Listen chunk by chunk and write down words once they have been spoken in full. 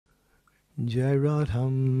Jai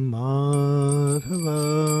Radham Madhava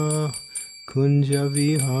Kunja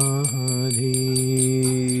Vihari.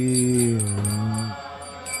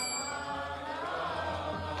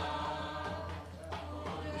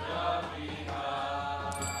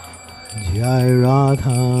 Jai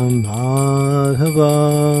Radham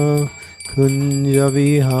Madhava Kunja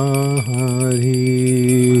Vihari.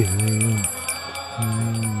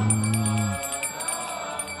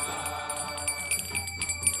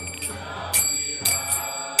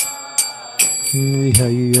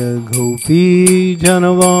 Jaya Gopi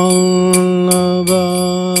Janavallabha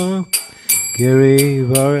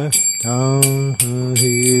Girivara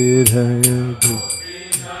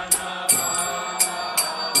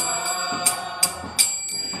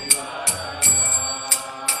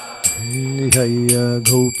Jaya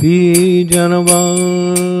Gopi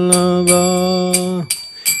Janavallabha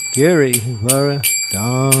Girivara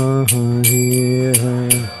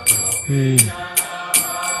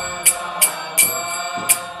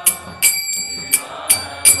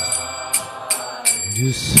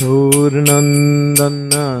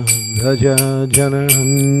Yasodhanandana Vraja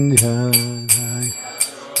Jananjaya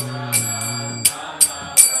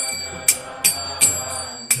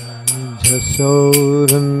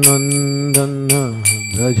Yasodhanandana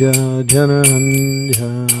Vraja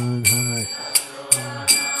Jananjaya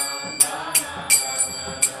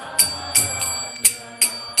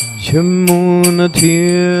Jamuna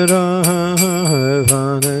Tira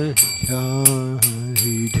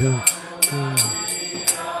Vanajahija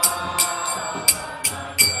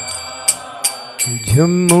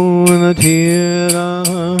Jamuna Tira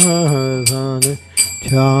Vanajahija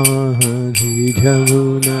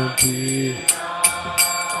Jamuna Tira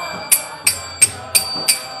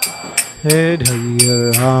Hedaya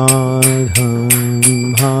Radham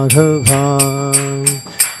Madhava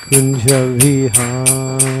Kunja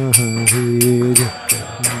Vihari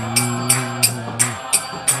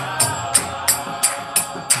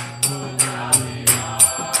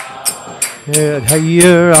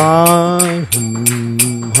Hedaya Radham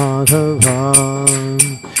Madhava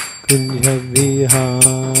Kunja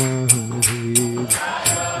Vihari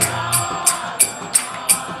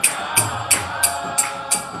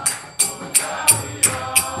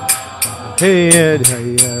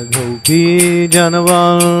Hedaya Gopi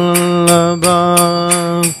Janavallabha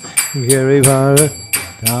Girivara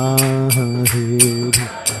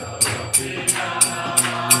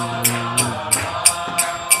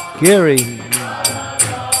Giri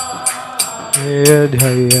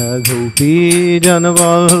Hedaya Gopi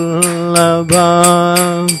Janavallabha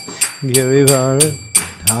Girivara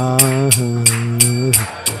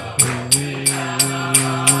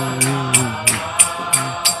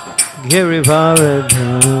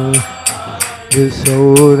Girivardhana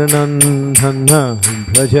Yasodhanandana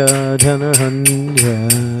Vraja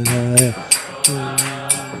Jananjaya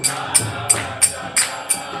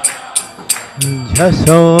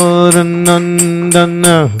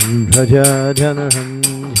Yasodhanandana Vraja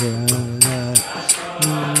Jananjaya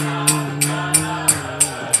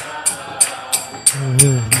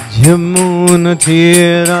Jamuna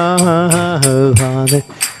Tira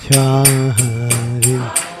Vanajahari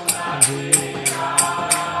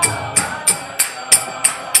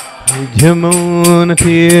Jamuna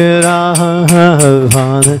Tira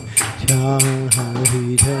Vanajahari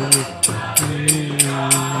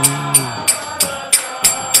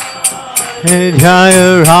Jaya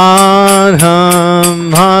Radham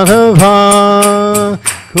Madhava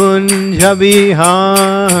Kunja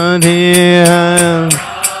Vihari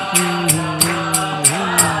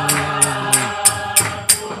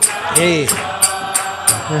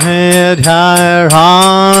Jaya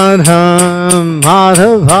Radham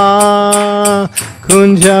Madhava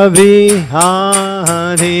Kunja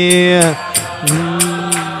Vihari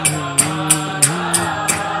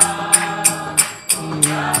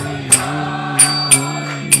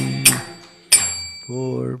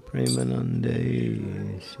For Premanande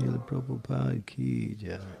Srila Prabhupada Ki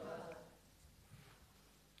Jai.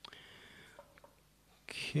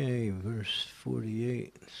 Okay, verse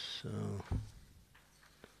 48. So,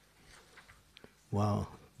 wow,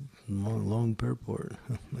 long purport.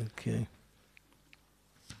 Okay.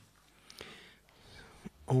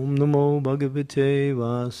 Om Namo Bhagavate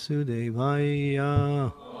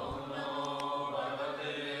Vasudevaya.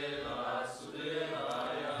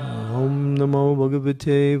 Om Namo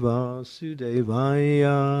Bhagavate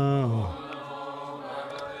Vasudevaya.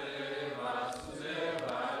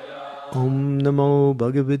 Om Namo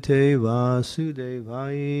Bhagavate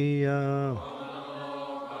Vasudevaya.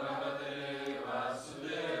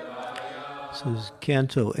 This is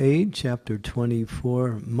Canto 8, Chapter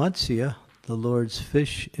 24, Matsya, the Lord's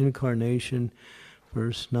Fish Incarnation,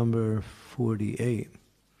 verse number 48.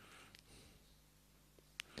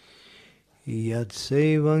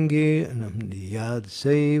 Yatsevangir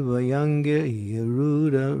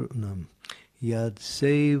Yaruda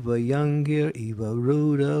Yatsevayangir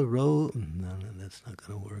Ivaruda Ro. No, that's not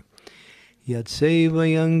going to work.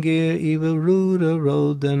 Yatsevayangir Ivaruda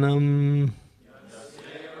Rodanam.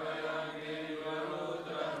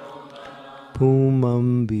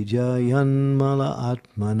 Pumam Vijayan Mala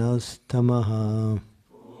Atmanastamaha.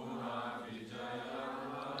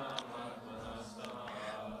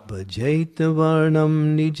 Bhajaita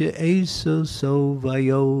Varnam Nija Esa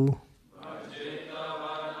Sovayo.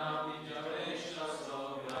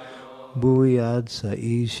 Bhuyad Sa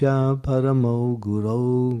Isha Paramo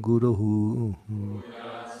Guru Guruhu.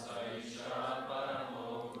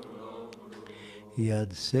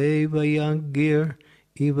 Yad Sevayagir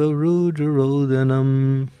Iva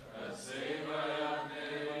Rudrarodanam.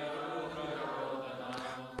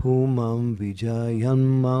 Pumam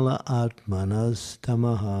Vijayan Mala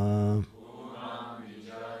Atmanastamaha.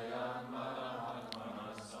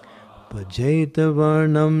 Bhajaita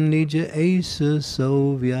Varnam Nija Esa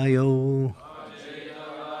Sovyayo.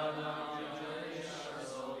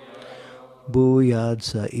 Bhuyad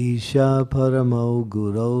Sa Isha Paramo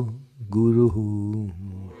Guruhu.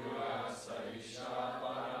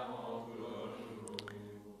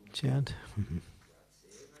 Chant.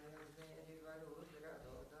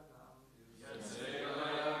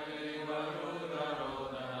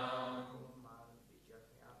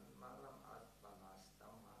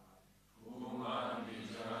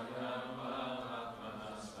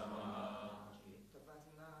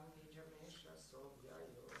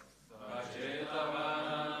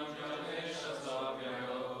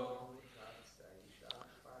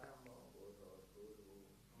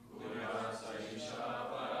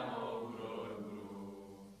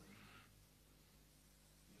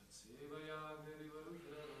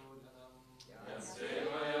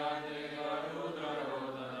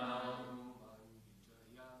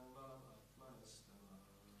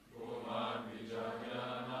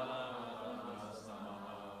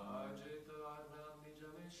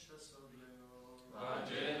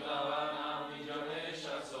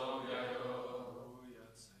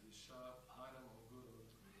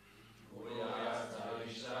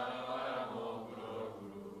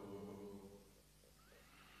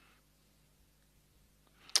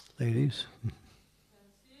 Ladies.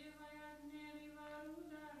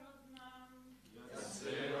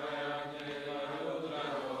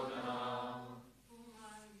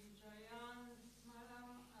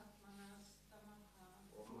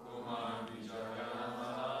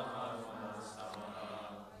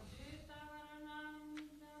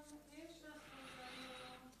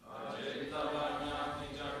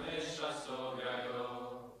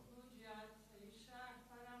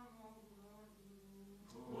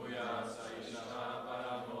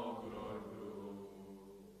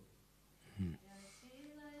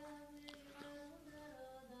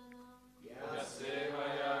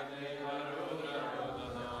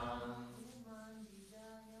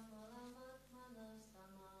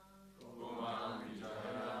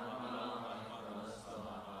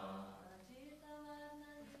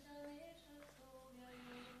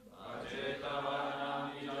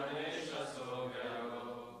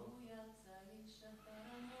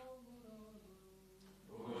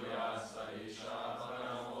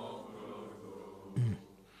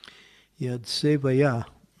 Yad Sevaya,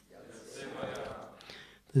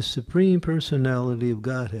 the Supreme Personality of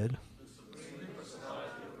Godhead,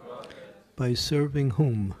 by serving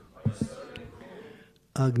whom?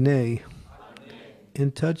 Agne,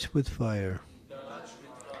 in touch with fire.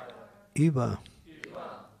 Iva,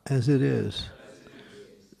 as it is.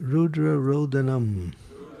 Rudra Rodanam,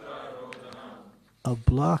 a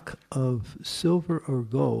block of silver or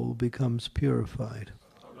gold becomes purified.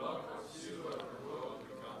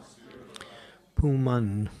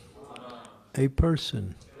 Puman, a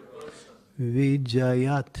person.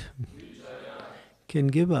 Vijayat, can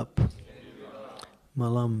give up.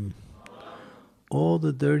 Malam, all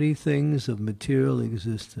the dirty things of material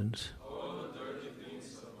existence.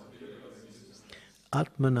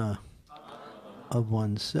 Atmana, of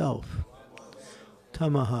oneself.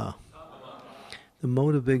 Tamaha, the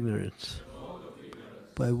mode of ignorance,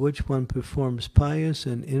 by which one performs pious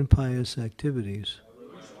and impious activities.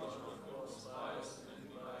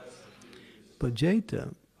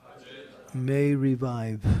 Bhajaita may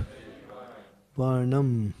revive.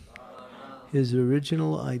 Varnam, his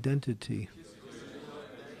original identity.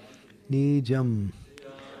 Nijam,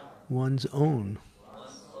 one's own.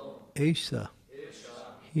 Esha,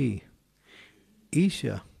 he.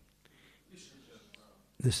 Isha,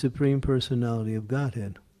 the Supreme Personality of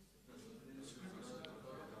Godhead.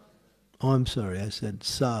 Oh, I'm sorry, I said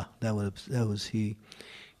Sa, that was he.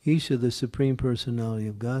 Isha, the Supreme Personality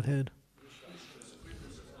of Godhead.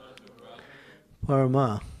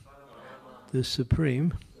 Parama, the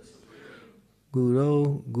Supreme.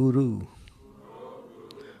 Guru,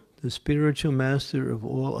 the spiritual master of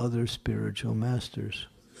all other spiritual masters.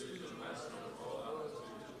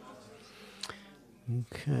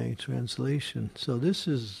 Okay, translation. So this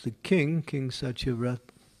is the king, King Satyavrat,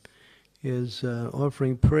 is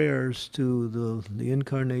offering prayers to the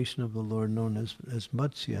incarnation of the Lord known as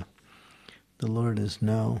Matsya. The Lord has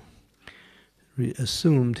now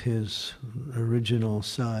assumed his original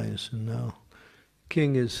size, and now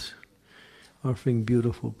king is offering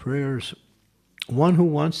beautiful prayers. One who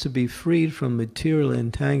wants to be freed from material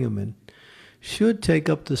entanglement should take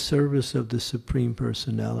up the service of the Supreme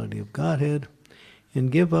Personality of Godhead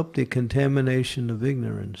and give up the contamination of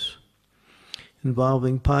ignorance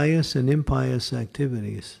involving pious and impious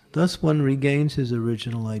activities. Thus one regains his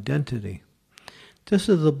original identity. Just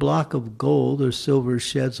as a block of gold or silver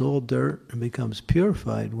sheds all dirt and becomes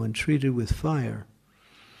purified when treated with fire,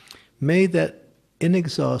 may that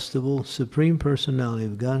inexhaustible Supreme Personality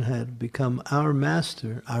of Godhead become our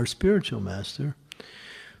master, our spiritual master,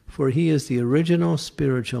 for he is the original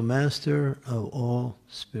spiritual master of all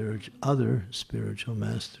other spiritual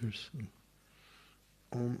masters.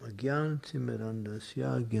 Om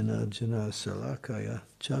Agyantimirandasya Gyanajana Salakaya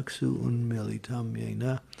Chaksu Unmilitam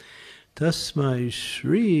Yena Tasmai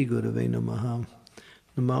Shri Gurave Namaha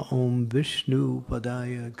Nama Om Vishnu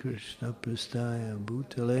Padaya Krishna Prastaya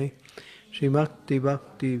Bhutale Srimakti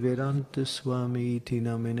Bhakti Vedanta Swami Iti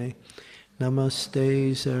Namine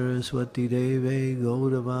Namaste Saraswati Deve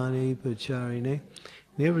Gaudavani Pacharine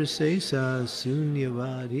Nirvisesa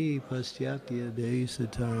Sunyavadi Pastyatya De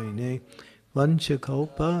Satarine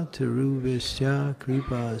Vanchakopa Teruvishya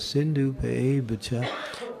Kripa Sindhu Peebacha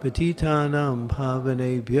Patitanam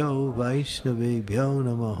Pavanebhyo Vaishnavebhyo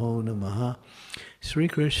Namaho Namaha Sri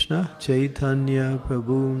Krishna Chaitanya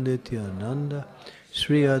Prabhu Nityananda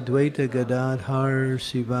Sri Advaita Gadadhar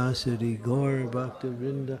Sivasadi Gaur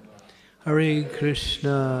Bhaktivinoda Hare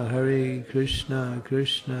Krishna,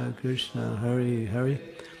 Krishna Krishna, Hare Hare,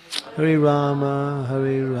 Hare Rama,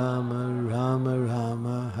 Rama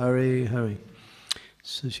Rama, Hare Hare.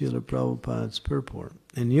 So Srila Prabhupada's purport.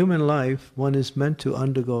 In human life, one is meant to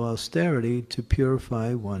undergo austerity to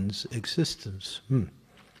purify one's existence.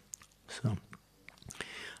 So,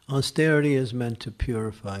 austerity is meant to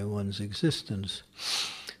purify one's existence.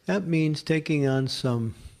 That means taking on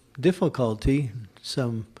some difficulty,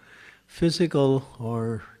 some physical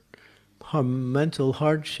or mental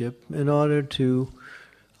hardship in order to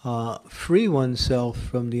free oneself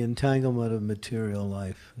from the entanglement of material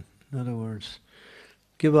life. In other words,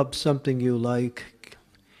 give up something you like,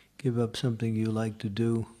 give up something you like to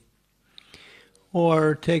do,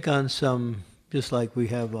 or take on some, just like we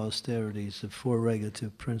have austerities, the four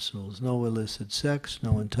regulative principles: no illicit sex,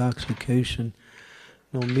 no intoxication,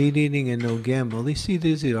 no meat eating, and no gamble.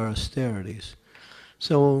 These are austerities.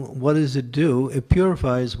 So what does it do? It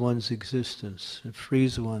purifies one's existence. It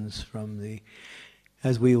frees one from the,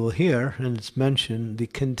 as we will hear, and it's mentioned, the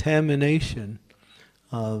contamination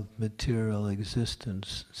of material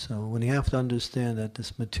existence. So when you have to understand that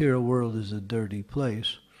this material world is a dirty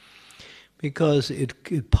place, because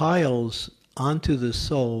it piles onto the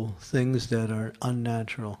soul things that are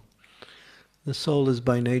unnatural. The soul is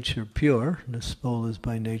by nature pure. The soul is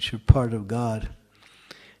by nature part of God.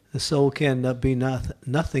 The soul cannot be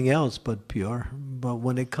nothing else but pure, but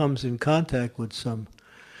when it comes in contact with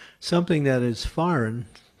something that is foreign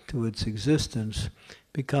to its existence,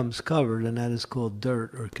 becomes covered, and that is called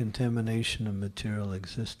dirt or contamination of material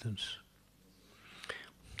existence.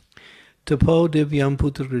 Tapo divyam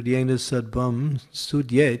putraryena sadvam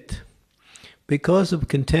sudyet. Because of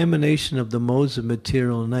contamination of the modes of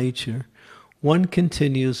material nature, one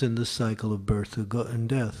continues in the cycle of birth and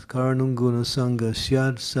death. Karanunguna sangha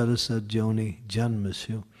syad sarasad joni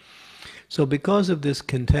janmasyu. So because of this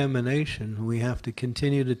contamination, we have to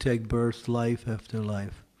continue to take birth life after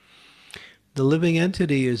life. The living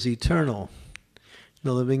entity is eternal.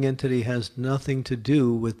 The living entity has nothing to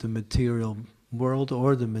do with the material world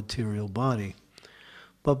or the material body.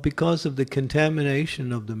 But because of the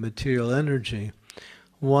contamination of the material energy,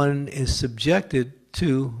 one is subjected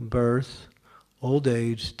to birth, old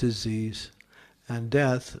age, disease, and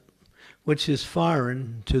death, which is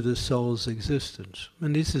foreign to the soul's existence.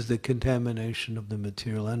 And this is the contamination of the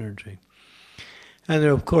material energy. And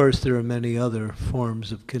of course, there are many other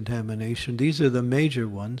forms of contamination. These are the major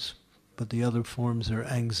ones, but the other forms are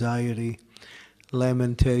anxiety,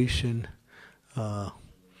 lamentation, so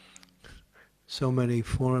many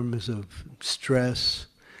forms of stress,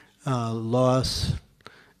 loss.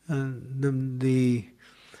 And the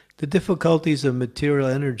difficulties of material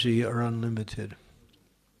energy are unlimited.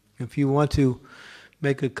 If you want to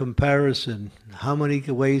make a comparison, how many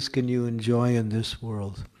ways can you enjoy in this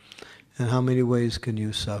world? And how many ways can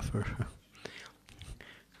you suffer?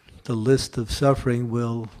 The list of suffering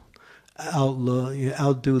will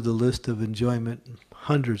outdo the list of enjoyment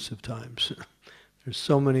hundreds of times. There's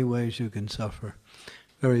so many ways you can suffer,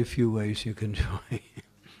 very few ways you can enjoy.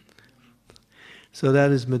 So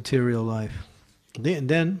that is material life.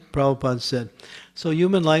 Then Prabhupada said, so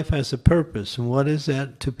human life has a purpose, and what is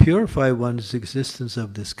that? To purify one's existence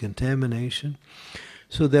of this contamination,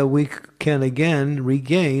 so that we can again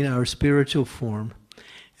regain our spiritual form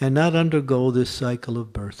and not undergo this cycle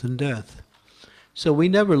of birth and death. So we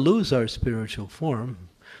never lose our spiritual form,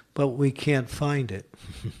 but we can't find it.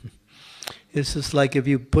 It's just like if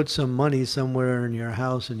you put some money somewhere in your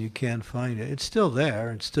house and you can't find it. It's still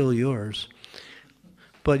there, it's still yours,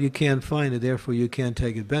 but you can't find it, therefore you can't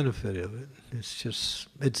take a benefit of it.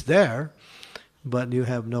 It's there, but you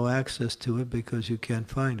have no access to it because you can't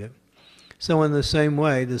find it. So in the same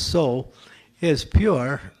way, the soul is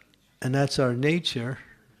pure, and that's our nature.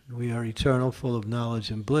 We are eternal, full of knowledge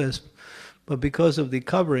and bliss, but because of the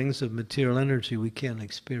coverings of material energy, we can't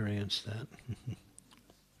experience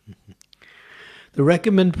that. The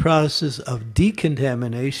recommended process of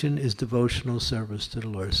decontamination is devotional service to the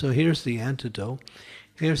Lord. So here's the antidote,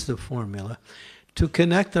 here's the formula. To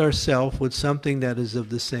connect ourselves with something that is of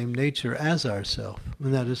the same nature as ourself,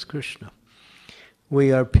 and that is Krishna.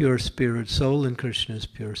 We are pure spirit soul, and Krishna is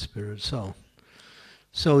pure spirit soul.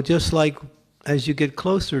 So just like as you get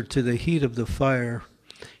closer to the heat of the fire,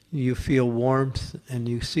 you feel warmth and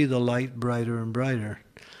you see the light brighter and brighter.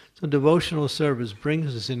 So devotional service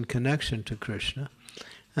brings us in connection to Krishna.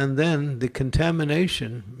 And then the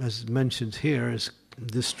contamination, as mentioned here, is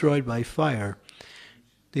destroyed by fire.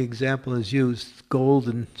 The example is used, gold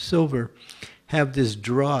and silver have this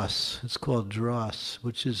dross, it's called dross,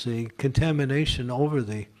 which is a contamination over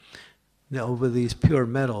these pure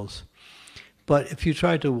metals. But if you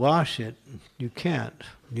try to wash it, you can't.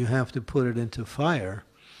 You have to put it into fire.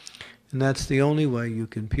 And that's the only way you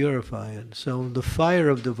can purify it. So the fire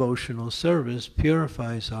of devotional service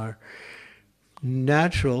purifies our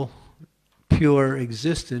natural, pure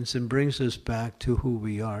existence and brings us back to who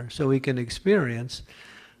we are. So we can experience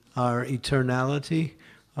our eternality,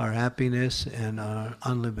 our happiness, and our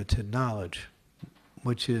unlimited knowledge,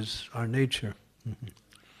 which is our nature.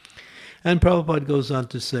 And Prabhupada goes on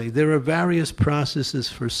to say, there are various processes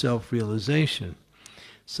for self-realization,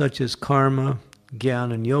 such as karma,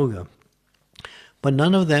 jnana, and yoga. But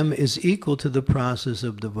none of them is equal to the process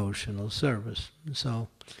of devotional service. So,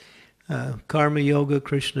 karma yoga,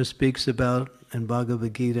 Krishna speaks about in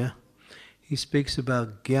Bhagavad Gita. He speaks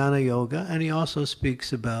about jnana yoga, and he also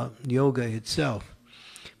speaks about yoga itself.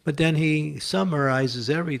 But then he summarizes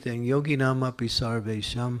everything. Yoginam api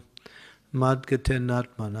sarvesham madgaten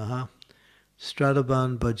atmanaha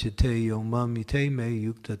stradavan bhajate yomam ite me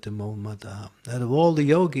yuktatamo mataha. Out of all the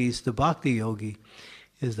yogis, the bhakti yogi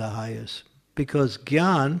is the highest. Because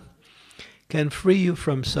Gyan can free you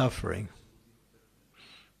from suffering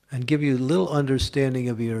and give you a little understanding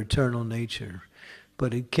of your eternal nature,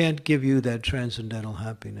 but it can't give you that transcendental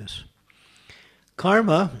happiness.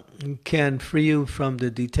 Karma can free you from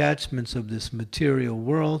the detachments of this material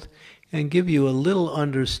world and give you a little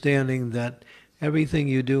understanding that everything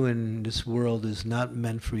you do in this world is not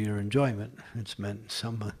meant for your enjoyment. It's meant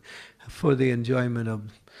for the enjoyment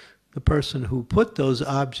of the person who put those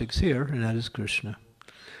objects here, and that is Krishna.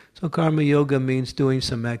 So karma yoga means doing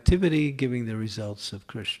some activity, giving the results of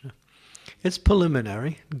Krishna. It's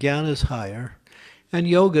preliminary, jnana is higher, and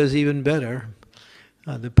yoga is even better.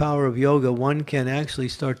 The power of yoga, one can actually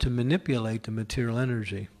start to manipulate the material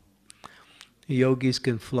energy. The yogis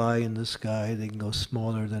can fly in the sky, they can go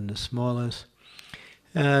smaller than the smallest.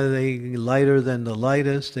 They lighter than the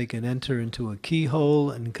lightest, they can enter into a keyhole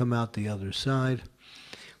and come out the other side.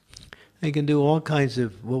 They can do all kinds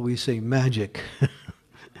of what we say magic.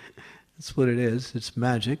 That's what it is, it's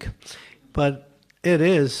magic. But it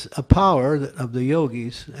is a power of the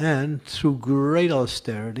yogis, and through great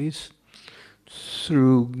austerities,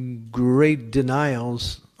 through great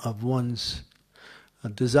denials of one's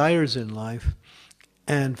desires in life,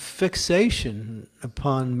 and fixation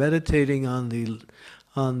upon meditating on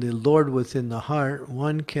the Lord within the heart,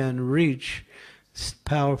 one can reach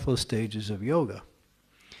powerful stages of yoga.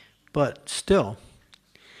 But still,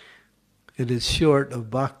 it is short of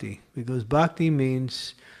bhakti, because bhakti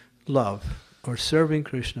means love, or serving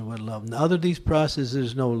Krishna with love. Now, other these processes,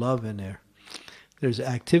 there's no love in there. There's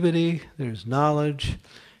activity, there's knowledge,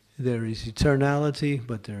 there is eternality,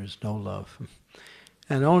 but there is no love.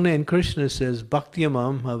 And only, and Krishna says,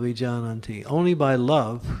 bhaktyamam avijananti. Only by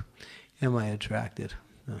love am I attracted.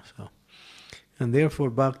 So, and therefore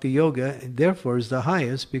bhakti yoga, therefore, is the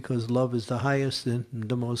highest, because love is the highest and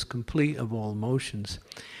the most complete of all emotions.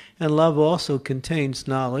 And love also contains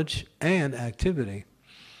knowledge and activity.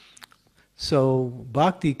 So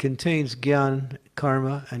bhakti contains jnana,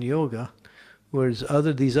 karma, and yoga, whereas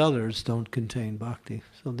these others don't contain bhakti.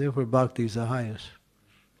 So therefore bhakti is the highest.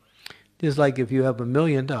 Just like if you have $1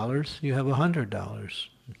 million, you have $100.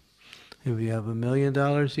 If you have $1 million,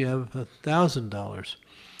 you have $1,000.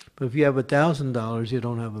 But if you have $1,000, you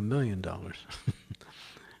don't have $1 million.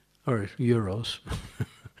 Or euros.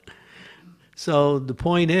 So the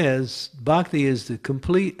point is, bhakti is the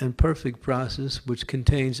complete and perfect process which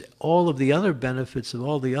contains all of the other benefits of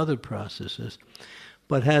all the other processes,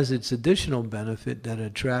 but has its additional benefit that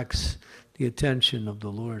attracts the attention of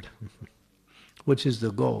the Lord, which is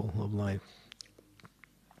the goal of life.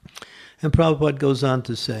 And Prabhupada goes on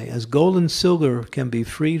to say, as gold and silver can be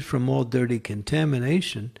freed from all dirty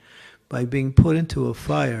contamination by being put into a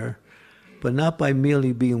fire, but not by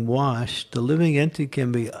merely being washed, the living entity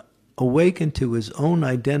can be awakened to his own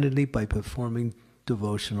identity by performing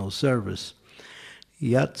devotional service.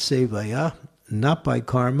 Yat sevaya, not by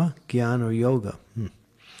karma, jnana, or yoga.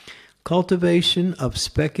 Cultivation of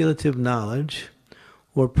speculative knowledge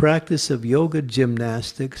or practice of yoga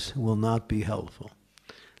gymnastics will not be helpful.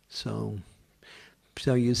 So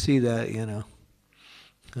you see that,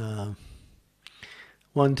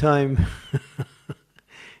 one time,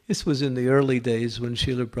 this was in the early days when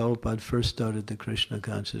Srila Prabhupada first started the Krishna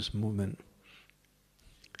conscious movement.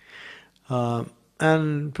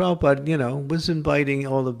 And Prabhupada, was inviting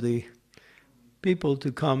all of the people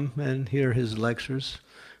to come and hear his lectures.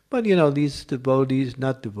 But, these devotees,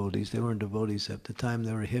 not devotees, they weren't devotees at the time,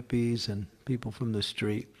 they were hippies and people from the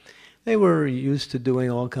street. They were used to doing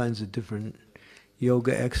all kinds of different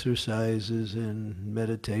yoga exercises and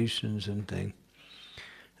meditations and things.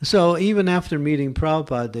 So even after meeting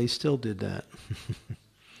Prabhupada, they still did that.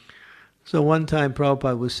 So one time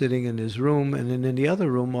Prabhupada was sitting in his room, and then in the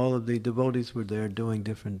other room all of the devotees were there doing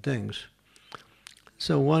different things.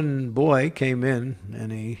 So one boy came in,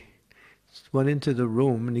 and he went into the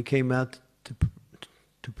room, and he came out to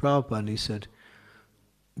Prabhupada, and he said,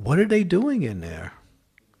 "What are they doing in there?"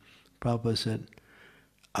 Prabhupada said,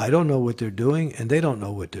 "I don't know what they're doing, and they don't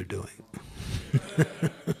know what they're doing."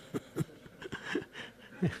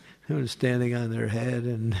 They were standing on their head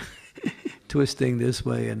and twisting this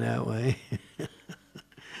way and that way.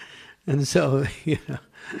 And so,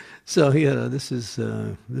 this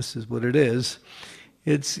is what it is.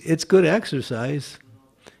 It's good exercise.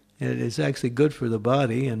 And it's actually good for the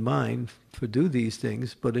body and mind to do these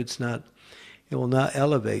things, but it will not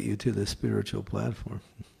elevate you to the spiritual platform.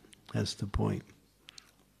 That's the point.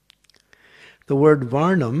 The word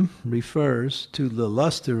varnam refers to the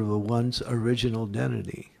luster of one's original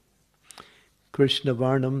identity. Krishna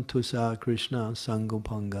varnam tusa Krishna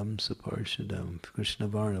sangopangam saparshadam. Krishna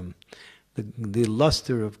varnam, the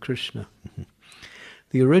luster of Krishna.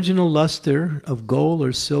 The original luster of gold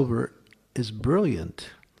or silver is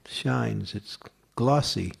brilliant, shines, it's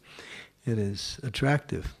glossy, it is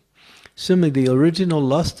attractive. Similarly, the original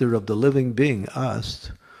luster of the living being,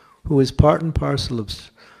 us, who is part and parcel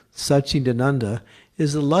of Satchidananda,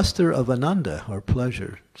 is the luster of Ananda, or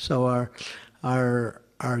pleasure. So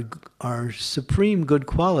our supreme good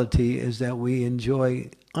quality is that we enjoy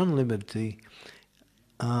unlimited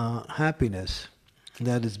happiness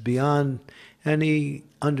that is beyond any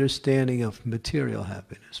understanding of material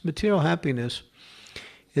happiness. Material happiness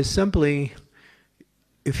is simply,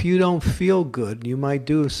 if you don't feel good, you might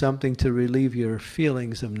do something to relieve your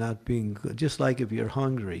feelings of not being good. Just like if you're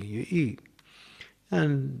hungry, you eat.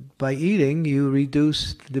 And by eating, you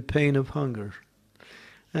reduce the pain of hunger.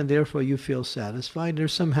 And therefore you feel satisfied,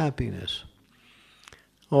 there's some happiness.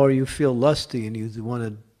 Or you feel lusty and you want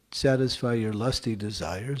to satisfy your lusty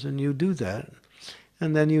desires, and you do that.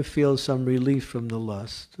 And then you feel some relief from the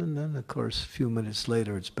lust. And then, of course, a few minutes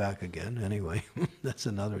later, it's back again. Anyway, that's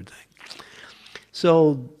another thing.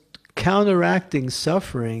 So counteracting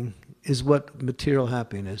suffering is what material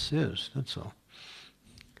happiness is. That's all.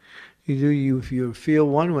 You feel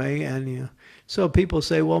one way, and so people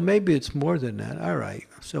say, well, maybe it's more than that. All right,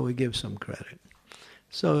 so we give some credit.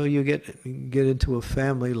 So you get into a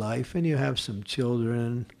family life, and you have some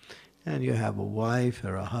children, and you have a wife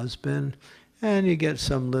or a husband, and you get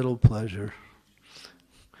some little pleasure.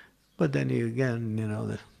 But then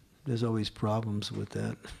there's always problems with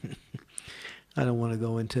that. I don't want to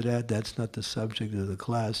go into that. That's not the subject of the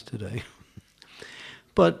class today.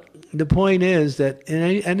 But the point is that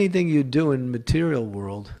anything you do in the material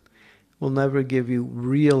world will never give you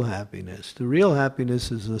real happiness. The real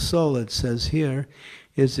happiness is the soul, it says here,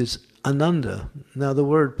 is this ananda. Now the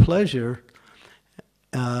word pleasure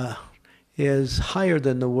is higher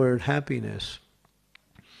than the word happiness.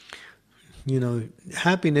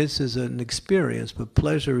 Happiness is an experience, but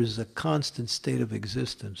pleasure is a constant state of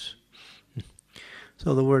existence.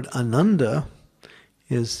 So the word ananda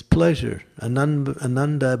is pleasure.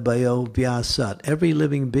 Ananda bayo vyasat. Every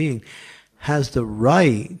living being has the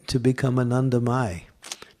right to become anandamai,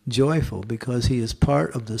 joyful, because he is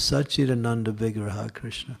part of the Satchidananda Vigraha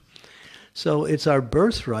Krishna. So it's our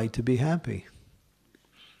birthright to be happy.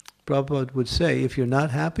 Prabhupada would say, if you're not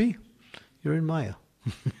happy, you're in Maya.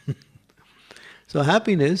 So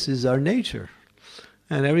happiness is our nature.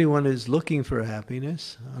 And everyone is looking for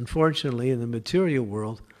happiness. Unfortunately, in the material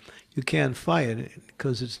world, you can't find it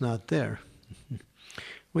because it's not there.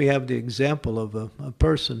 We have the example of a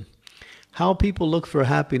person. How people look for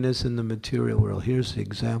happiness in the material world. Here's the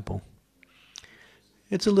example.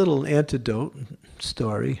 It's a little anecdote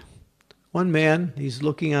story. One man, he's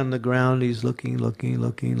looking on the ground, he's looking.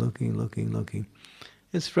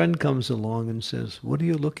 His friend comes along and says, "What are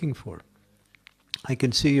you looking for? I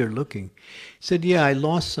can see you're looking." He said, "Yeah, I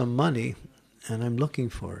lost some money and I'm looking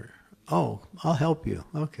for it." "Oh, I'll help you."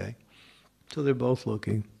 Okay. So they're both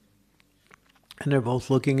looking. And they're both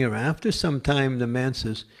looking around. After some time, the man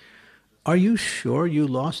says, "Are you sure you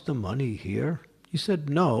lost the money here?" He said,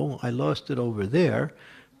 "No, I lost it over there,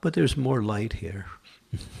 but there's more light here."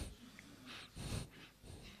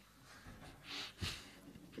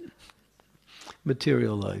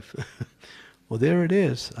 Material life. Well, there it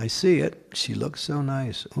is. I see it. She looks so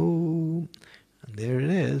nice. Oh, and there it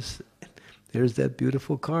is. There's that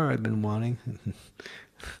beautiful car I've been wanting.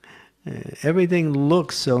 Everything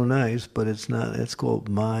looks so nice, but it's not. It's called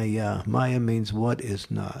Maya. Maya means what is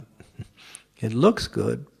not. It looks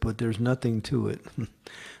good, but there's nothing to it.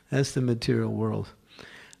 That's the material world.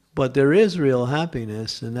 But there is real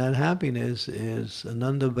happiness, and that happiness is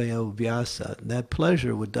anandamaya vyasa. That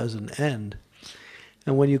pleasure which doesn't end.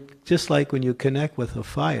 And just like when you connect with a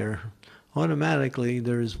fire, automatically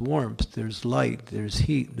there's warmth, there's light, there's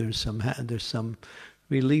heat, there's some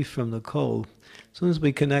relief from the cold. As soon as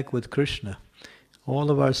we connect with Krishna, all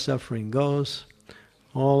of our suffering goes,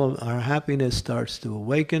 all of our happiness starts to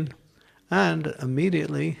awaken, and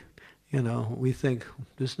immediately, we think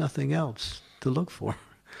there's nothing else to look for.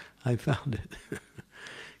 I found it.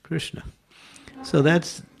 Krishna. So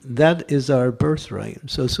that is our birthright.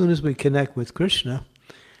 So as soon as we connect with Krishna,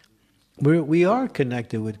 we are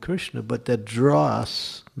connected with Krishna, but that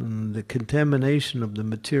dross, the contamination of the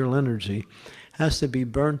material energy, has to be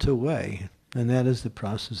burnt away, and that is the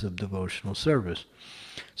process of devotional service.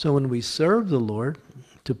 So when we serve the Lord,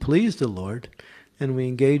 to please the Lord, and we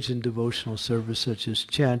engage in devotional service such as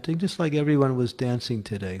chanting, just like everyone was dancing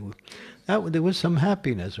today, there was some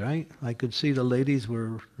happiness, right? I could see the ladies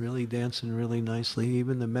were really dancing really nicely.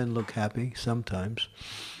 Even the men look happy sometimes.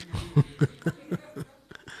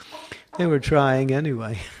 They were trying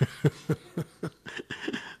anyway.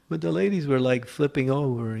 But the ladies were like flipping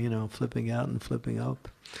over, flipping out and flipping up.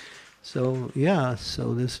 So yeah,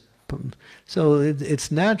 so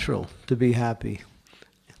it's natural to be happy.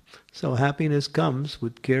 So happiness comes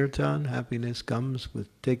with kirtan, happiness comes with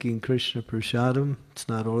taking Krishna prasadam. It's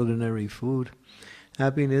not ordinary food.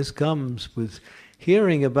 Happiness comes with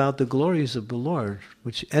hearing about the glories of the Lord,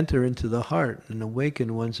 which enter into the heart and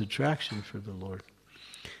awaken one's attraction for the Lord.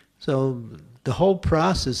 So the whole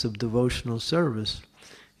process of devotional service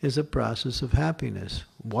is a process of happiness.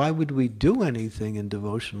 Why would we do anything in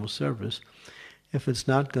devotional service if it's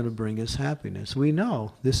not going to bring us happiness? We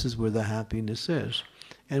know this is where the happiness is,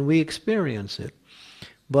 and we experience it.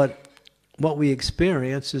 But what we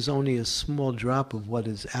experience is only a small drop of what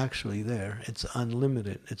is actually there. It's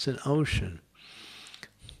unlimited. It's an ocean.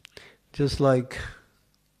 Just like,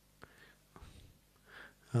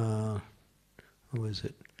 who is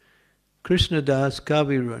it? Krishnadas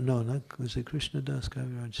Kaviraj, was it Krishnadas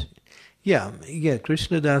Kaviraj? Yeah,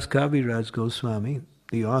 Krishnadas Kaviraj Goswami,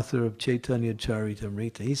 the author of Chaitanya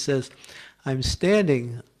Charitamrita. He says, I'm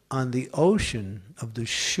standing on the ocean of the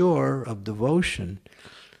shore of devotion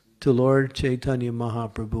to Lord Chaitanya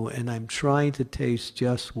Mahaprabhu, and I'm trying to taste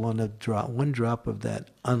just one drop of that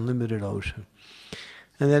unlimited ocean.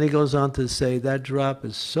 And then he goes on to say that drop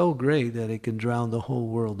is so great that it can drown the whole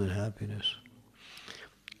world in happiness.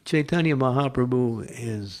 Chaitanya Mahaprabhu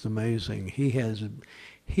is amazing. He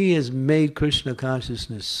has made Krishna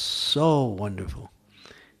consciousness so wonderful.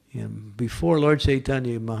 And before Lord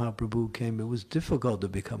Chaitanya Mahaprabhu came, it was difficult to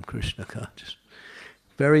become Krishna conscious.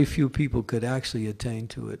 Very few people could actually attain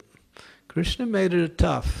to it. Krishna made it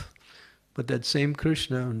tough, but that same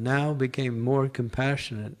Krishna now became more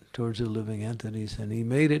compassionate towards the living entities, and he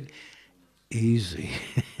made it easy.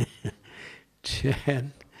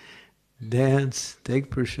 Chant, dance,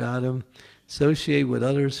 take prasadam, associate with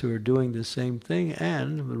others who are doing the same thing,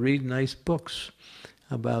 and read nice books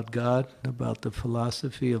about God, about the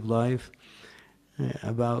philosophy of life,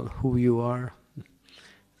 about who you are.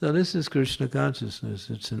 So this is Krishna consciousness.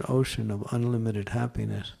 It's an ocean of unlimited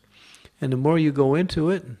happiness. And the more you go into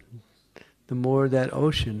it, the more that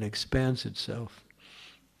ocean expands itself.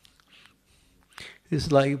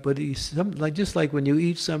 It's like, just like when you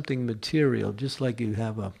eat something material, just like you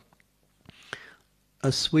have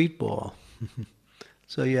a sweet ball.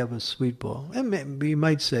 So you have a sweet ball. And you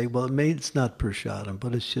might say, well, it's not prasadam,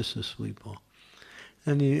 but it's just a sweet ball.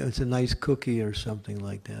 And it's a nice cookie or something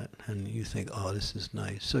like that. And you think, oh, this is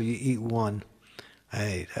nice. So you eat one.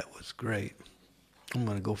 Hey, that was great. I'm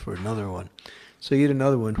going to go for another one. So you eat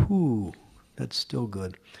another one. Whoo, that's still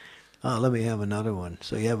good. Let me have another one.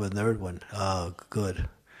 So you have a third one. Oh, good.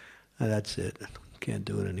 That's it. Can't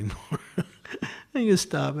do it anymore. And you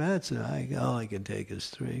stop. That's it. All I can take is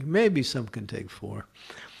 3. Maybe some can take 4.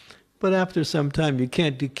 But after some time, you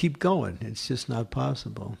can't keep going. It's just not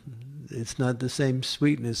possible. It's not the same.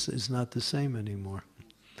 Sweetness is not the same anymore.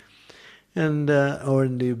 And or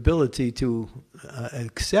the ability to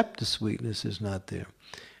accept the sweetness is not there.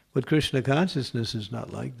 But Krishna consciousness is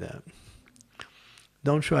not like that.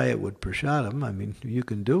 Don't try it with prasadam. I mean, you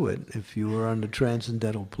can do it if you are on the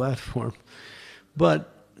transcendental platform.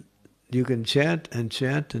 But you can chant and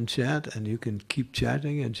chant and chant, and you can keep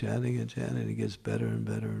chanting and chanting and chanting, and it gets better and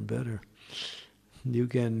better and better. You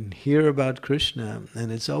can hear about Krishna,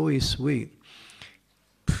 and it's always sweet.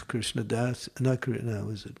 Krishna Das, not Krishna,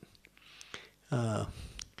 was it?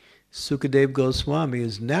 Sukadev Goswami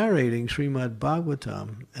is narrating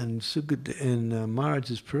Srimad-Bhagavatam, and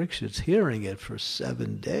Maharaja's Parikshit's hearing it for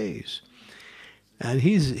 7 days. And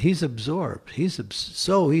he's absorbed. He's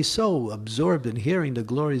so absorbed in hearing the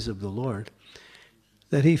glories of the Lord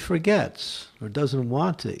that he forgets, or doesn't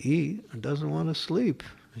want to eat, or doesn't want to sleep.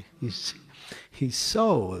 He's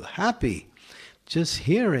so happy just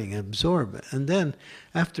hearing, absorb. And then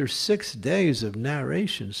after 6 days of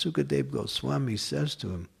narration, Sukadev Goswami says to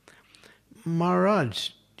him, Maharaj,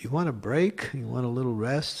 do you want a break? You want a little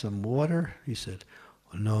rest, some water? He said,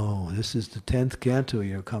 oh, no, this is the 10th canto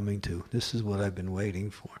you're coming to. This is what I've been waiting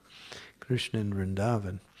for. Krishna in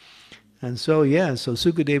Vrindavan. And so, so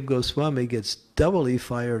Sukadev Goswami gets doubly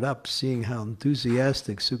fired up seeing how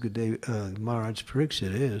enthusiastic Maharaj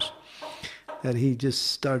Parikshit is, that he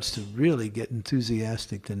just starts to really get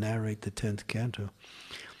enthusiastic to narrate the 10th canto.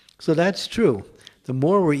 So that's true. The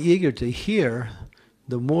more we're eager to hear,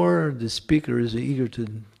 the more the speaker is eager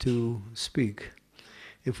to speak.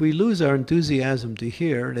 If we lose our enthusiasm to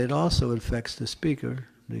hear, it also affects the speaker.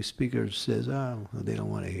 The speaker says, oh, they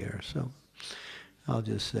don't want to hear. So I'll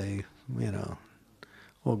just say,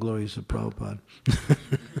 all glories to Prabhupada.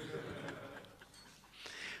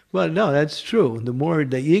 Well, no, that's true. The more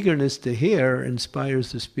the eagerness to hear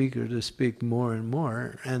inspires the speaker to speak more and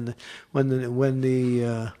more. And when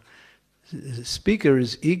the speaker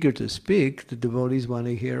is eager to speak, the devotees want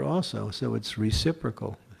to hear also. So it's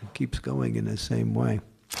reciprocal. It keeps going in the same way.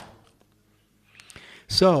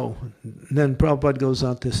 So, then Prabhupada goes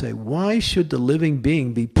on to say, why should the living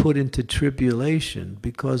being be put into tribulation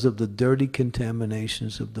because of the dirty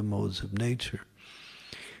contaminations of the modes of nature?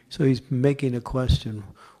 So he's making a question,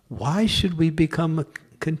 why should we become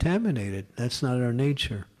contaminated? That's not our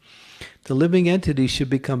nature. The living entity should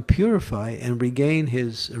become purified and regain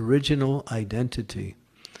his original identity.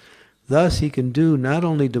 Thus he can do not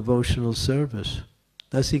only devotional service,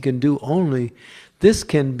 this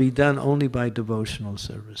can be done only by devotional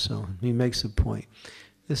service. So he makes a point.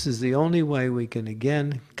 This is the only way we can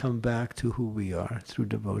again come back to who we are, through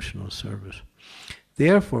devotional service.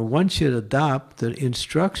 Therefore, one should adopt the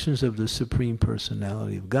instructions of the Supreme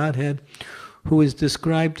Personality of Godhead, who is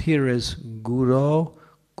described here as Guru,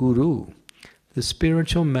 the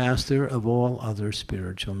spiritual master of all other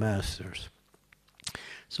spiritual masters.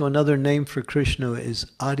 So another name for Krishna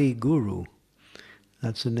is Adi Guru.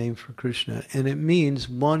 That's the name for Krishna. And it means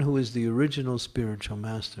one who is the original spiritual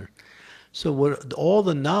master. So all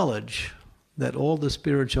the knowledge that all the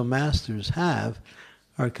spiritual masters have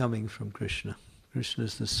are coming from Krishna. Krishna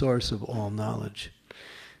is the source of all knowledge.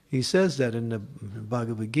 He says that in the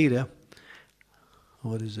Bhagavad Gita.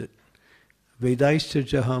 What is it? Vedaischa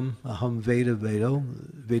jaham aham veda vedo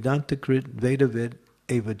vedanta krit veda vid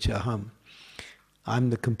eva chaham.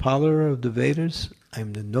 I'm the compiler of the Vedas,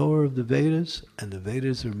 I'm the knower of the Vedas, and the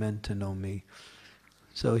Vedas are meant to know me.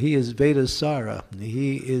 So he is Vedasara,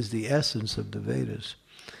 he is the essence of the Vedas.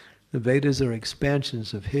 The Vedas are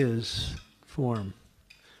expansions of his form.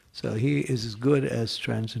 So he is as good as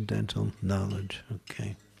transcendental knowledge.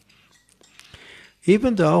 Okay.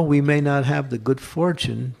 Even though we may not have the good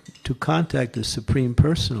fortune to contact the Supreme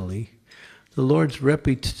personally, the Lord's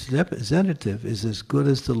representative is as good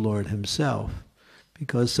as the Lord himself,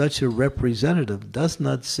 because such a representative does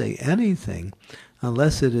not say anything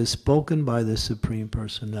unless it is spoken by the Supreme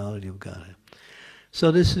Personality of Godhead.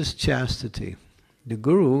 So this is chastity. The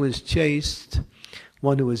Guru is chaste,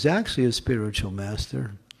 one who is actually a spiritual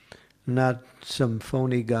master, not some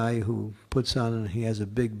phony guy who puts on, he has a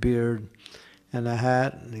big beard and a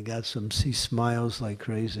hat, and he smiles like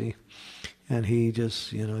crazy, and he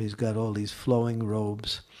just, he's got all these flowing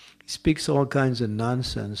robes. He speaks all kinds of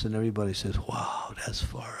nonsense, and everybody says, wow, that's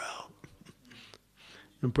far out.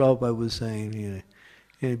 And Prabhupada was saying,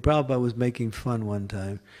 Prabhupada was making fun one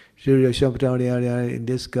time. In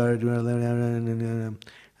this garden,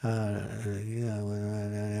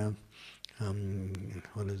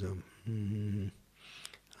 what is it?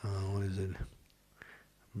 What is it?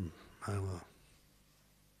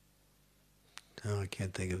 I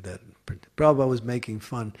can't think of that. Prabhupada was making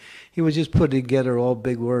fun. He was just putting together all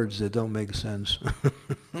big words that don't make sense.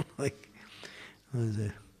 Like, what is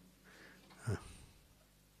it?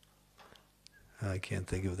 I can't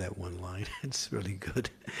think of that one line. It's really good.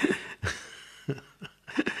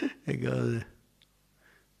 It goes,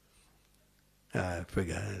 I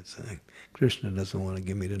forgot. It's Krishna doesn't want to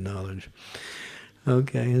give me the knowledge.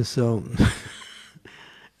 Okay, so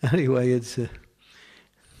anyway,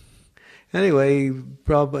 Anyway,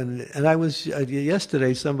 and I was,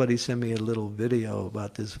 yesterday somebody sent me a little video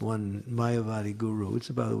about this one Mayavadi guru. It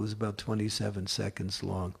was about 27 seconds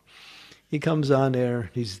long. He comes on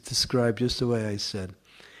there, he's described just the way I said.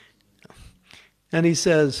 And he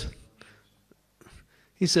says,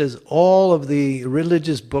 all of the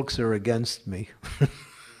religious books are against me.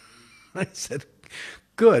 I said,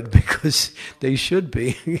 good, because they should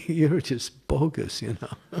be. You're just bogus,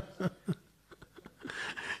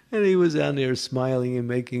 And he was down there smiling and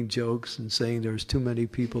making jokes and saying there's too many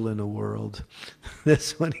people in the world.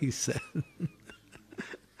 That's what he said.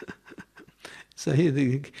 So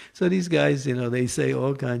these guys, they say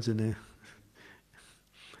all kinds of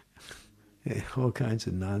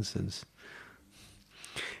nonsense.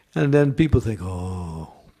 And then people think,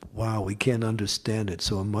 oh, wow, we can't understand it,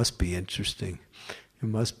 so it must be interesting. It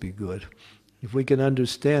must be good. If we can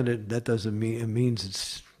understand it, that doesn't mean, it means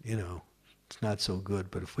it's, it's not so good.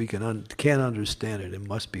 But if we can't understand it, it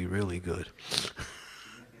must be really good.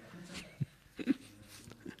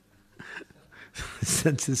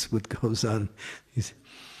 Since this is what goes on.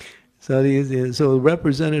 So a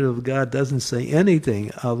representative of God doesn't say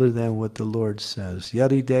anything other than what the Lord says.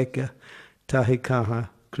 Yadideka tahikaha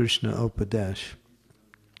Krishna Upadesh.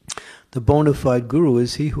 The bona fide guru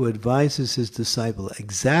is he who advises his disciple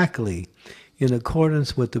exactly in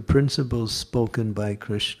accordance with the principles spoken by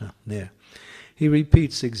Krishna. There. He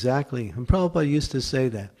repeats exactly. And Prabhupada used to say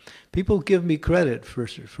that. People give me credit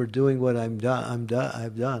for doing what I've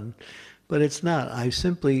done, but it's not. I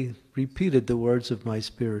simply repeated the words of my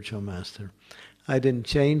spiritual master. I didn't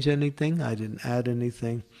change anything. I didn't add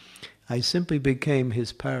anything. I simply became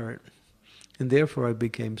his parrot, and therefore I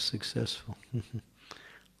became successful.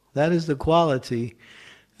 That is the quality.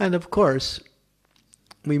 And of course,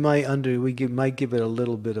 we might give it a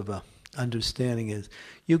little bit of a understanding is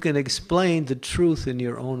you can explain the truth in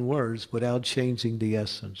your own words without changing the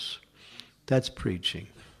essence. That's preaching.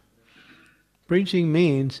 Preaching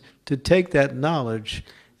means to take that knowledge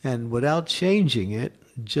and without changing it,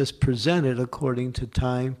 just present it according to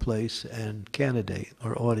time, place, and candidate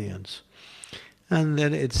or audience. And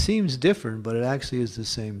then it seems different, but it actually is the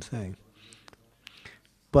same thing.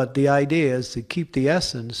 But the idea is to keep the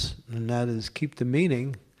essence, and that is keep the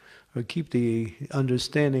meaning, or keep the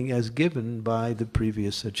understanding as given by the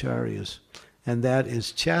previous acharyas. And that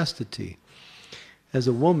is chastity. As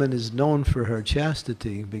a woman is known for her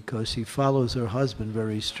chastity because she follows her husband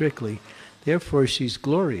very strictly, therefore she's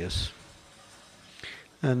glorious.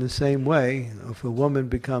 And the same way, if a woman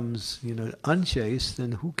becomes, unchaste,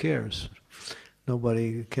 then who cares?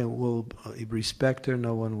 Nobody will respect her,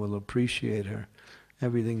 no one will appreciate her.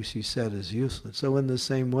 everything she said is useless. So in the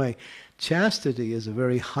same way, chastity is a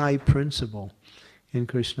very high principle in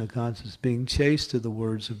Krishna consciousness, being chaste to the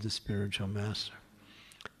words of the spiritual master.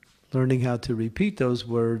 Learning how to repeat those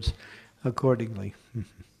words accordingly.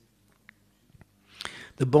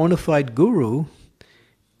 The bona fide guru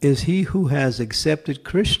is he who has accepted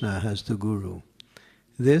Krishna as the guru.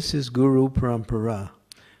 This is Guru Parampara.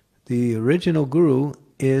 The original guru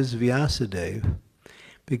is Vyasadeva,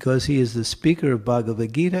 because he is the speaker of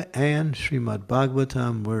Bhagavad Gita and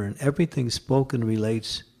Srimad-Bhagavatam, wherein everything spoken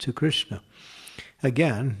relates to Krishna.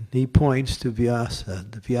 Again, he points to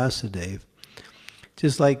Vyasadeva.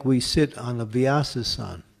 Just like we sit on a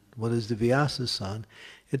Vyasasan. What is the Vyasasan?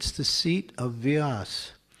 It's the seat of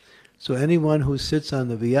Vyas. So anyone who sits on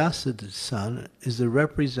the Vyasasan is the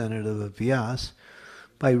representative of Vyas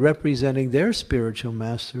by representing their spiritual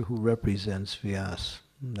master who represents Vyas.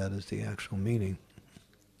 That is the actual meaning.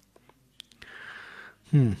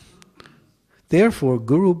 Therefore,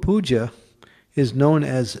 Guru Puja is known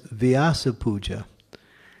as Vyasa Puja.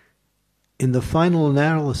 In the final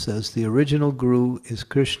analysis, the original guru is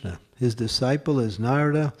Krishna. His disciple is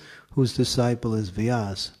Narada, whose disciple is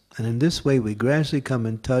Vyas. And in this way, we gradually come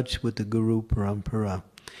in touch with the Guru Parampara.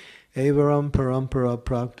 Evaram Parampara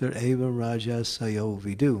Praktar Eva Raja Sayo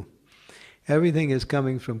Vidu. Everything is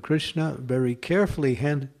coming from Krishna, very carefully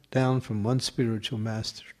handed down from one spiritual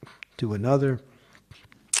master to another.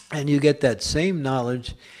 And you get that same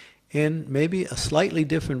knowledge in maybe a slightly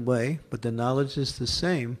different way, but the knowledge is the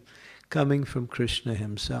same, coming from Krishna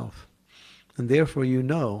himself. And therefore you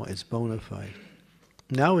know it's bona fide.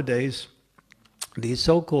 Nowadays, these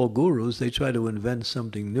so-called gurus, they try to invent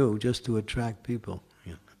something new just to attract people.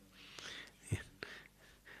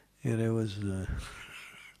 They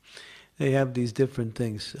have these different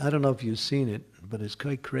things. I don't know if you've seen it, but it's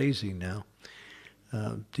quite crazy now.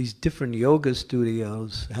 These different yoga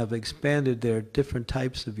studios have expanded their different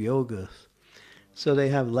types of yoga. So they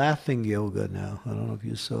have laughing yoga now. I don't know if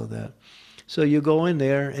you saw that. So you go in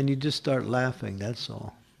there and you just start laughing, that's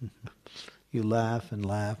all. You laugh and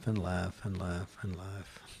laugh and laugh and laugh and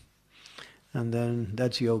laugh. And then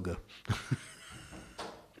that's yoga.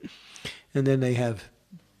 And then they have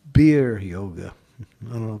beer yoga.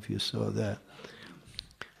 I don't know if you saw that.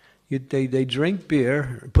 They drink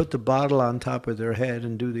beer, put the bottle on top of their head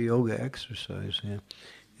and do the yoga exercise. Yeah.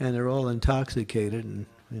 And they're all intoxicated, and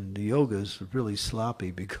the yoga is really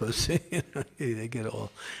sloppy because they get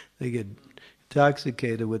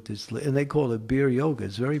intoxicated with this, and they call it beer yoga.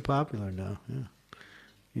 It's very popular now. Yeah.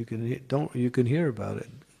 You can hear about it,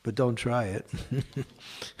 but don't try it.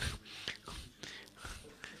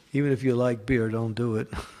 Even if you like beer, don't do it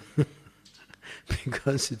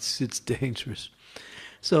because it's dangerous.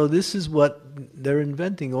 So this is what they're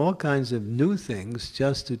inventing, all kinds of new things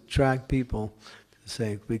just to attract people to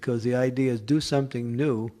say, because the idea is do something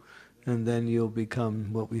new and then you'll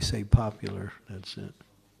become what we say popular. That's it.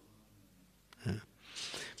 Yeah.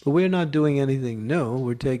 But we're not doing anything new.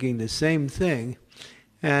 We're taking the same thing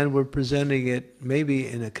and we're presenting it maybe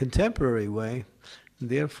in a contemporary way.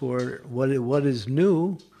 Therefore, what is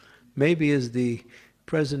new maybe is the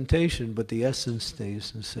presentation, but the essence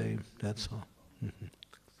stays the same. That's all. Mm-hmm.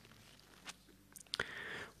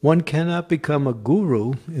 One cannot become a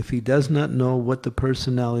guru if he does not know what the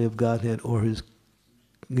personality of Godhead or his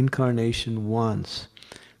incarnation wants.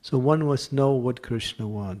 So one must know what Krishna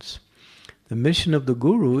wants. The mission of the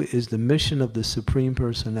guru is the mission of the Supreme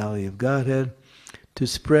Personality of Godhead to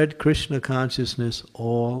spread Krishna consciousness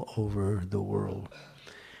all over the world.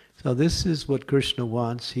 So this is what Krishna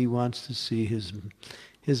wants. He wants to see his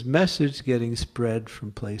message getting spread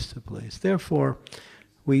from place to place. Therefore,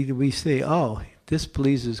 we say, oh, this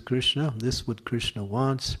pleases Krishna, this is what Krishna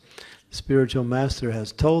wants. The spiritual master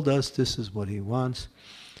has told us this is what he wants.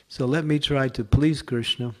 So let me try to please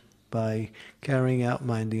Krishna by carrying out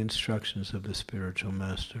the instructions of the spiritual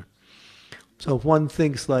master. So if one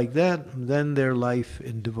thinks like that, then their life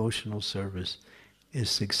in devotional service is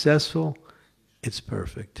successful, it's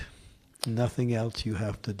perfect. Nothing else you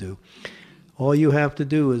have to do. All you have to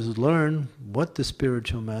do is learn what the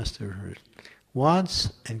spiritual master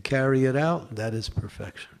wants and carry it out. That is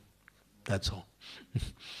perfection. That's all.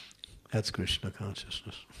 That's Krishna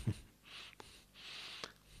consciousness.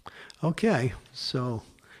 Okay, so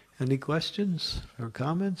any questions or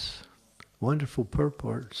comments? Wonderful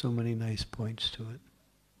purport, so many nice points to it.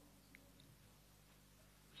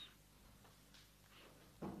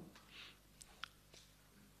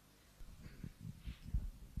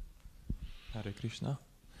 Hare Krishna.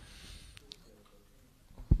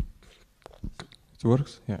 It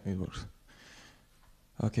works? Yeah, it works.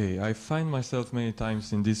 Okay, I find myself many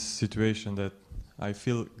times in this situation that I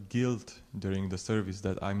feel guilt during the service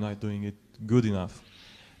that I'm not doing it good enough.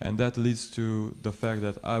 And that leads to the fact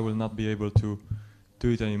that I will not be able to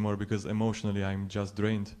do it anymore because emotionally I'm just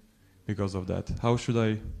drained because of that. How should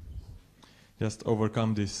I just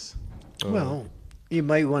overcome this? Well, you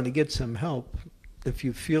might want to get some help if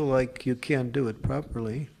you feel like you can't do it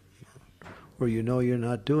properly, or you know you're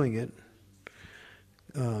not doing it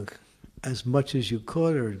as much as you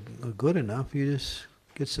could or good enough. You just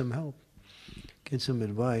get some help, get some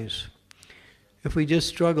advice. If we just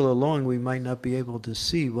struggle along, we might not be able to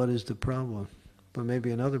see what is the problem, but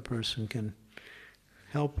maybe another person can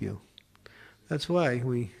help you. That's why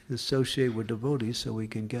we associate with devotees, so we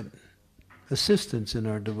can get assistance in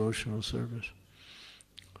our devotional service.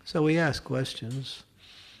 So we ask questions,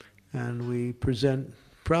 and we present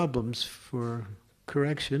problems for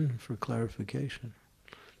correction, for clarification.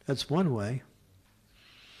 That's one way.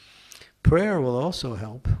 Prayer will also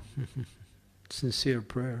help, sincere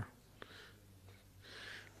prayer.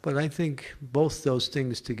 But I think both those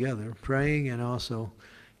things together, praying and also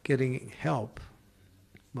getting help,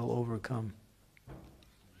 will overcome.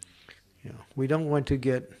 We don't want to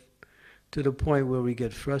get to the point where we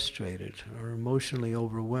get frustrated or emotionally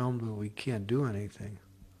overwhelmed where we can't do anything.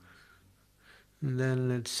 And then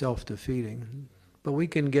it's self-defeating. But we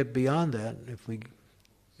can get beyond that if we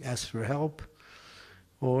ask for help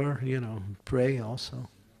or, pray also,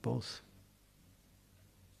 both.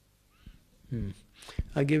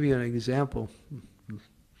 I'll give you an example.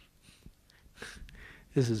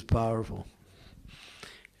 This is powerful.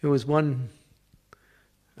 There was one,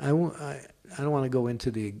 I don't want to go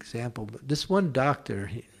into the example, but this one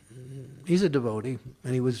doctor, he's a devotee,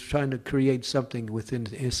 and he was trying to create something within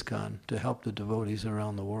ISKCON to help the devotees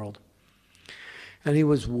around the world. And he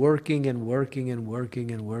was working and working and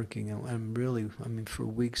working and working, and really, for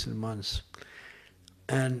weeks and months.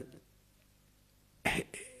 And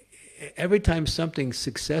every time something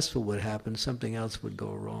successful would happen, something else would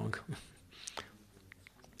go wrong.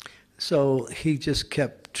 So he just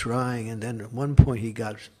kept trying, and then at one point he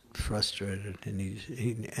got frustrated, and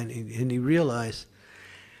he realized,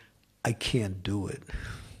 I can't do it.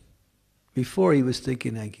 Before he was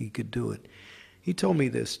thinking like he could do it. He told me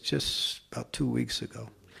this just about 2 weeks ago.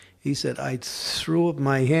 He said, I threw up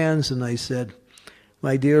my hands and I said,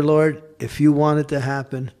 my dear Lord, if you want it to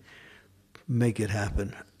happen, make it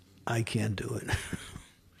happen. I can't do it.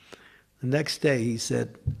 The next day he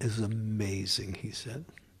said, it was amazing, he said.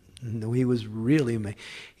 No, he was really amazed.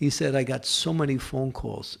 He said, I got so many phone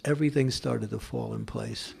calls. Everything started to fall in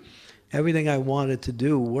place. Everything I wanted to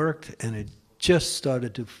do worked, and it just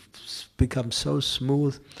started to become so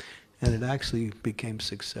smooth, and it actually became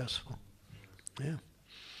successful. Yeah.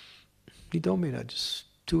 He told me that just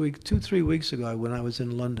 3 weeks ago when I was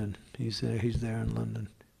in London. He's there in London.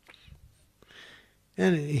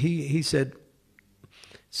 And he said, as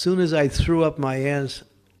soon as I threw up my hands,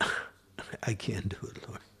 I can't do it,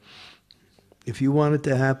 Lord. If you want it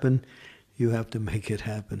to happen, you have to make it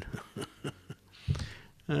happen.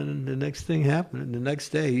 And the next thing happened. And the next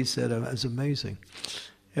day he said, it was amazing.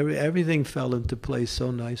 Everything fell into place so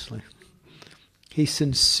nicely. He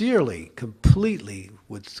sincerely, completely,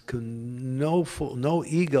 with no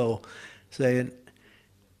ego, saying,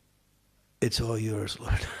 it's all yours,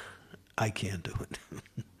 Lord. I can't do it.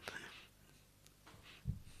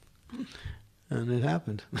 And it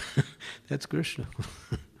happened. That's Krishna.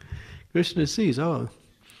 Krishna sees, oh,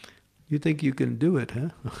 you think you can do it, huh?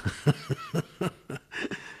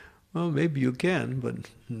 Well, maybe you can, but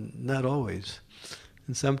not always.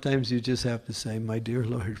 And sometimes you just have to say, my dear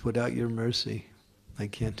Lord, without your mercy, I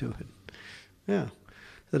can't do it. Yeah.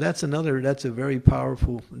 So that's a very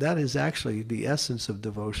powerful, that is actually the essence of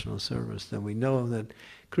devotional service, that we know that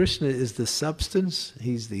Krishna is the substance,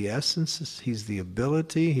 he's the essence, he's the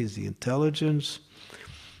ability, he's the intelligence,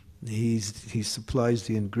 he supplies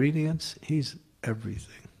the ingredients, he's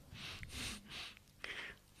everything.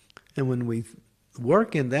 And when we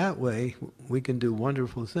work in that way, we can do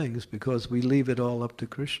wonderful things because we leave it all up to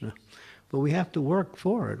Krishna. But we have to work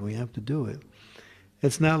for it, we have to do it.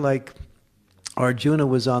 It's not like Arjuna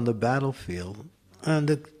was on the battlefield and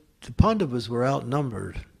the Pandavas were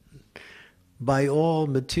outnumbered. By all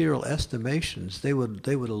material estimations, they would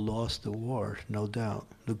have lost the war, no doubt.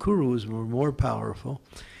 The Kurus were more powerful.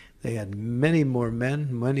 They had many more men,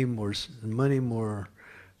 many more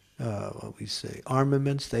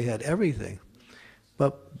armaments. They had everything.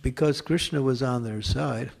 But because Krishna was on their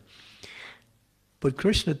side, but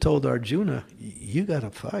Krishna told Arjuna, you got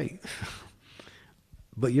to fight.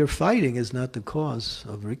 But your fighting is not the cause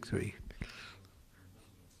of victory.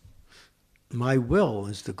 My will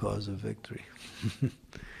is the cause of victory.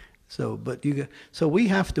 So we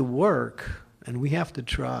have to work and we have to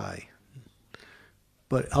try.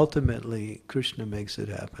 But ultimately, Krishna makes it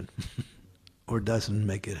happen. Or doesn't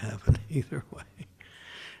make it happen, either way.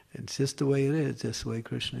 It's just the way it is, just the way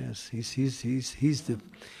Krishna is. He's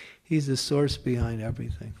the source behind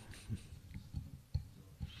everything.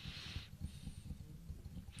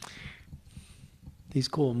 He's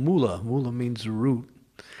called Mula. Mula means root.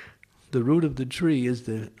 The root of the tree is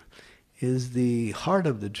the heart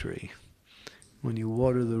of the tree. When you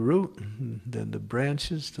water the root, then the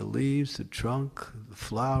branches, the leaves, the trunk, the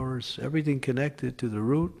flowers, everything connected to the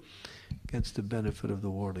root gets the benefit of the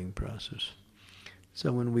watering process.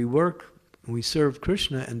 So when we work, we serve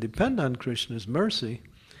Krishna and depend on Krishna's mercy,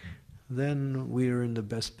 then we are in the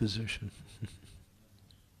best position.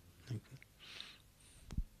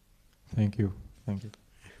 Thank you. Thank you.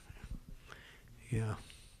 Yeah.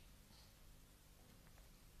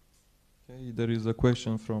 Okay, there is a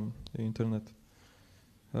question from the internet.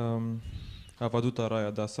 Avaduta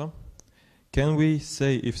Raya Dasa. Can we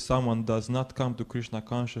say if someone does not come to Krishna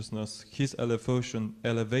consciousness, his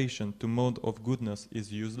elevation to mode of goodness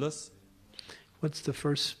is useless? What's the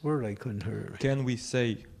first word I couldn't hear? Can we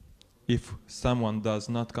say if someone does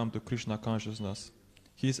not come to Krishna consciousness,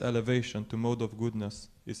 his elevation to mode of goodness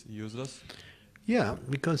is useless? Yeah,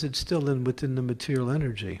 because it's still within the material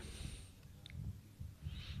energy.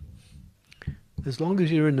 As long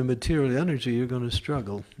as you're in the material energy, you're going to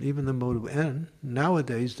struggle. Even the mode of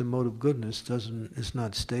nowadays, the mode of goodness is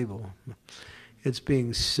not stable. It's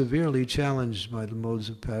being severely challenged by the modes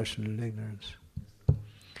of passion and ignorance.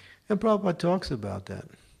 And Prabhupada talks about that.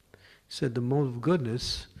 He said the mode of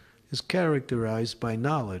goodness is characterized by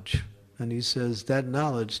knowledge. And he says that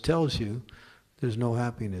knowledge tells you there's no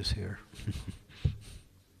happiness here.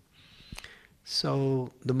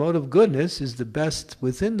 So the mode of goodness is the best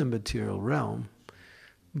within the material realm,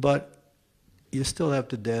 but you still have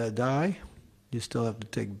to die, you still have to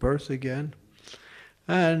take birth again.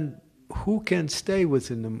 And who can stay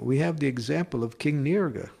within them? We have the example of King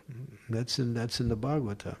Nirga. That's in the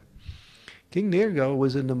Bhagavatam. King Nirga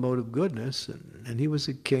was in the mode of goodness, and he was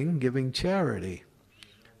a king giving charity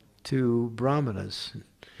to brahmanas.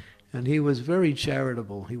 And he was very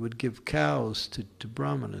charitable. He would give cows to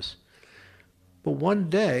brahmanas. But one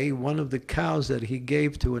day, one of the cows that he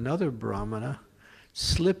gave to another brahmana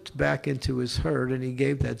slipped back into his herd, and he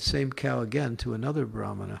gave that same cow again to another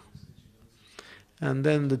brahmana. And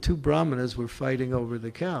then the two brahmanas were fighting over the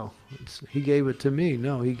cow. He gave it to me.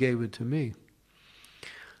 No, he gave it to me.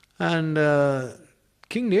 And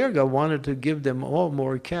King Nirga wanted to give them all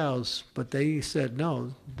more cows, but they said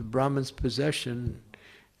no. The Brahman's possession,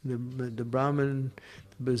 the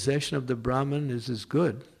possession of the Brahman is as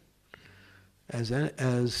good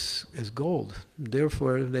as gold.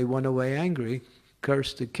 Therefore, they went away angry,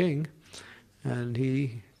 cursed the king, and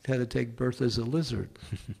he had to take birth as a lizard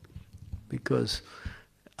because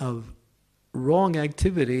of wrong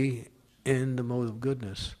activity in the mode of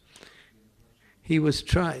goodness. He was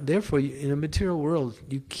trying. Therefore, in a material world,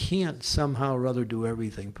 you can't somehow or other do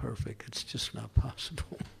everything perfect. It's just not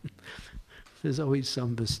possible. There's always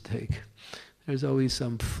some mistake. There's always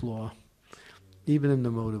some flaw, even in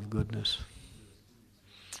the mode of goodness.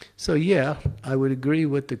 So yeah, I would agree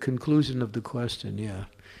with the conclusion of the question, yeah.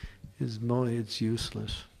 It's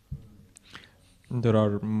useless. There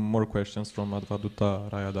are more questions from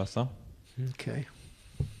Advaduta Rayadasa. Okay.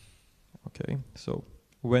 Okay, so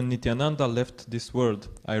when Nityananda left this world,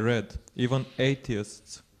 I read, even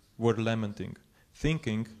atheists were lamenting,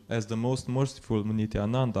 thinking, as the most merciful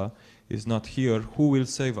Nityananda is not here, who will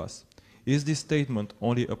save us? Is this statement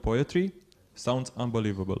only a poetry? Sounds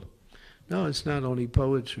unbelievable. No, it's not only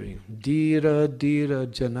poetry. Dhira, dhira,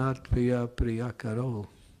 janat priya priyakaro.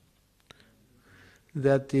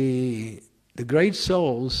 That the great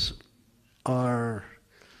souls are,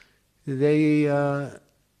 they are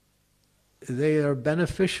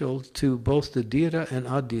beneficial to both the dhira and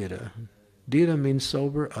adhira. Dhira means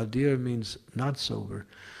sober, adhira means not sober.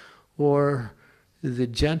 Or the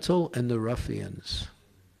gentle and the ruffians.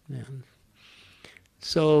 Yeah.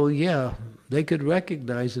 So yeah, they could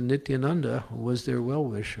recognize that Nityananda was their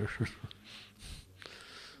well-wisher.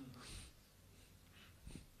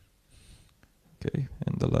 Okay,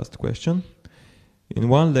 and the last question. In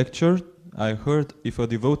one lecture, I heard if a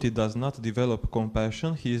devotee does not develop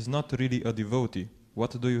compassion, he is not really a devotee.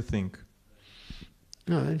 What do you think?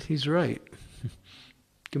 No, he's right.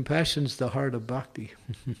 Compassion's the heart of bhakti.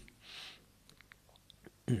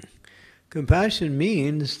 Compassion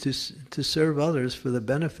means to serve others for the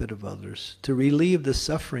benefit of others, to relieve the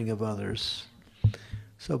suffering of others.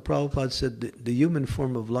 So Prabhupada said the human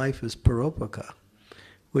form of life is paropaka,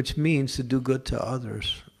 which means to do good to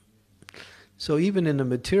others. So even in the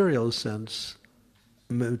material sense,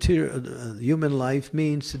 human life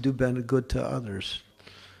means to do good to others.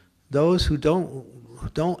 Those who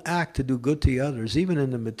don't act to do good to others, even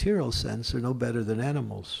in the material sense, are no better than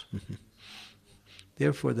animals.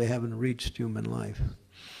 Therefore, they haven't reached human life.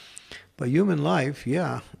 But human life,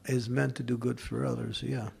 is meant to do good for others,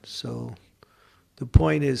 So the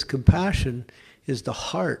point is, compassion is the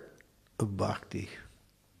heart of bhakti.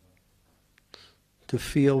 To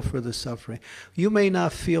feel for the suffering. You may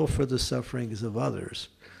not feel for the sufferings of others,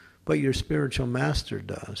 but your spiritual master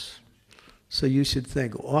does. So you should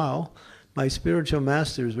think, wow, my spiritual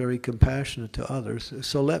master is very compassionate to others,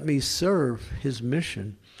 so let me serve his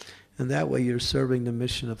mission. And that way you're serving the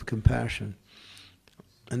mission of compassion.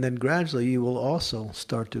 And then gradually you will also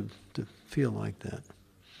start to feel like that.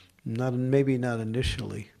 Maybe not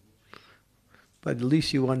initially, but at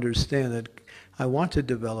least you understand that I want to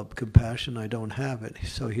develop compassion, I don't have it.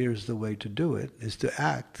 So here's the way to do it, is to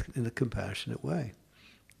act in a compassionate way.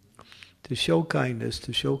 To show kindness,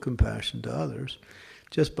 to show compassion to others,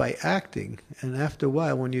 just by acting. And after a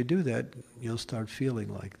while, when you do that, you'll start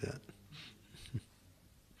feeling like that.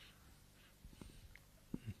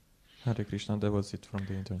 Hare Krishna, that was it from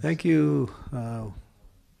the internet. Thank you,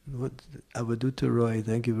 Avaduta Roy.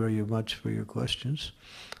 Thank you very much for your questions.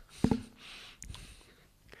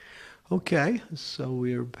 Okay, so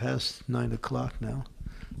we're past 9 o'clock now.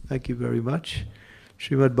 Thank you very much.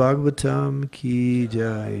 Srimad-Bhagavatam ki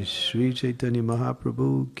jai, Sri Chaitanya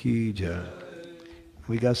Mahaprabhu ki jai.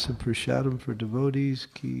 We got some prasadam for devotees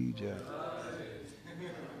ki jai.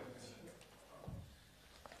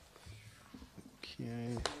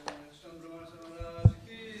 Okay.